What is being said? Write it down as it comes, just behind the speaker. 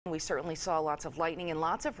We certainly saw lots of lightning and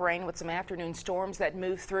lots of rain with some afternoon storms that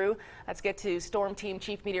moved through. Let's get to Storm Team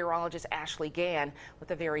Chief Meteorologist Ashley Gann with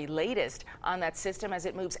the very latest on that system as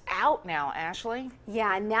it moves out now. Ashley?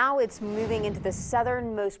 Yeah, now it's moving into the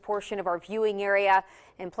southernmost portion of our viewing area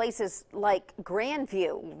in places like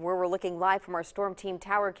Grandview, where we're looking live from our Storm Team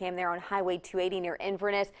Tower cam there on Highway 280 near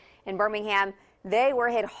Inverness. In Birmingham, they were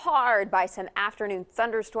hit hard by some afternoon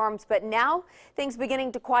thunderstorms, but now things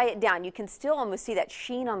beginning to quiet down. You can still almost see that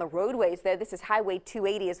sheen on the roadways there. This is Highway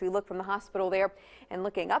 280 as we look from the hospital there, and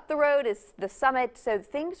looking up the road is the summit. So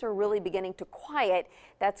things are really beginning to quiet.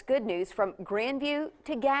 That's good news from Grandview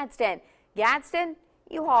to Gadsden. Gadsden,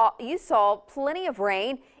 you saw plenty of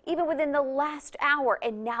rain even within the last hour,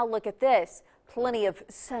 and now look at this. Plenty of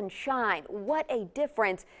sunshine. What a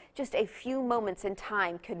difference just a few moments in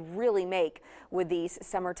time could really make with these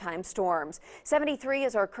summertime storms. 73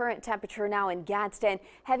 is our current temperature now in Gadsden.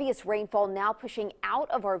 Heaviest rainfall now pushing out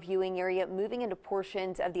of our viewing area, moving into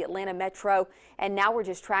portions of the Atlanta metro. And now we're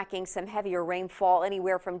just tracking some heavier rainfall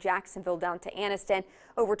anywhere from Jacksonville down to Anniston,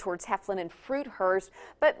 over towards Heflin and Fruithurst,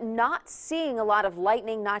 but not seeing a lot of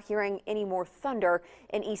lightning, not hearing any more thunder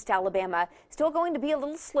in East Alabama. Still going to be a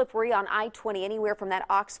little slippery on I-20 anywhere from that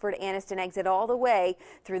Oxford-Anniston exit all the way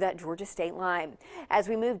through that Georgia state line. As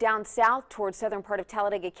we move down south towards southern part of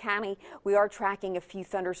Talladega County, we are tracking a few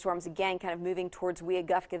thunderstorms again, kind of moving towards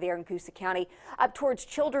Weogufka there in Coosa County. Up towards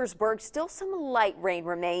Childersburg, still some light rain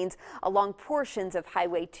remains along portions of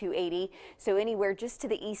Highway 280. So anywhere just to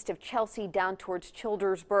the east of Chelsea down towards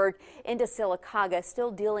Childersburg into Sylacauga,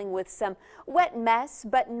 still dealing with some wet mess,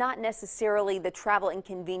 but not necessarily the travel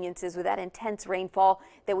inconveniences with that intense rainfall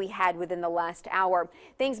that we had within the last hour.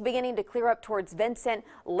 Things beginning to clear up towards Vincent,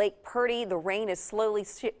 Lake Purdy. The rain is slowly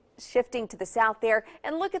shifting to the south there.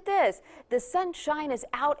 And look at this. The sunshine is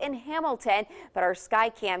out in Hamilton, but our sky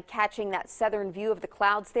cam catching that southern view of the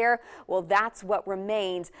clouds there. Well, that's what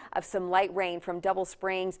remains of some light rain from Double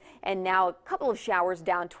Springs and now a couple of showers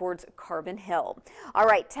down towards Carbon Hill. All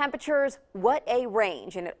right, temperatures, what a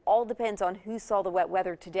range, and it all depends on who saw the wet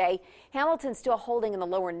weather today. Hamilton still holding in the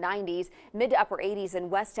lower 90s, mid to upper 80s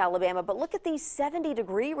in West Alabama, but look at these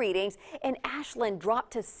 70-degree readings, and Ashland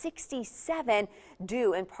dropped to 67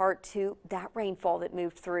 due in part to that rainfall that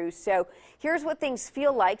moved through. So here's what things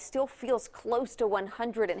feel like. Still feels close to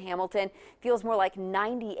 100 in Hamilton. Feels more like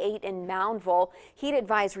 98 in Moundville. Heat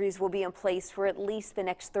advisories will be in place for at least the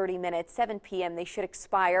next 30 minutes. 7 p.m. they should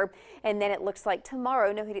expire. And then it looks like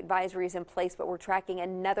tomorrow no heat advisories in place, but we're tracking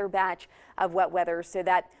another batch of wet weather so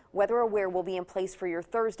that Weather Aware will be in place for your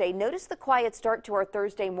Thursday. Notice the quiet start to our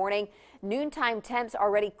Thursday morning. Noontime temps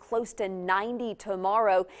already close to 90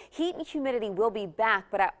 tomorrow. Heat and humidity will be back,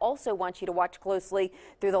 but I also want you to watch closely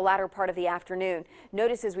through the latter part of the afternoon.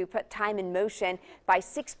 Notice as we put time in motion, by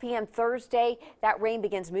 6 p.m. Thursday, that rain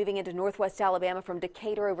begins moving into northwest Alabama from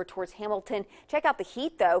Decatur over towards Hamilton. Check out the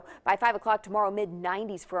heat, though. By 5 o'clock tomorrow,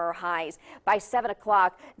 mid-90s for our highs. By 7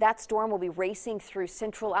 o'clock, that storm will be racing through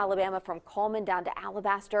central Alabama from Coleman down to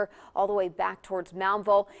Alabaster, all the way back towards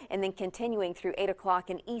Moundville, and then continuing through 8 o'clock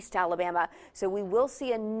in East Alabama. So we will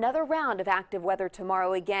see another round of active weather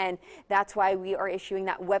tomorrow again. That's why we are issuing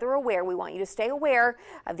that Weather Aware. We want you to stay aware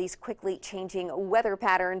of these quickly changing weather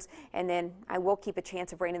patterns, and then I will keep a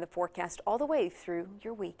chance of rain in the forecast all the way through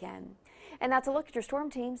your weekend. And that's a look at your Storm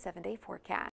Team 7-day forecast.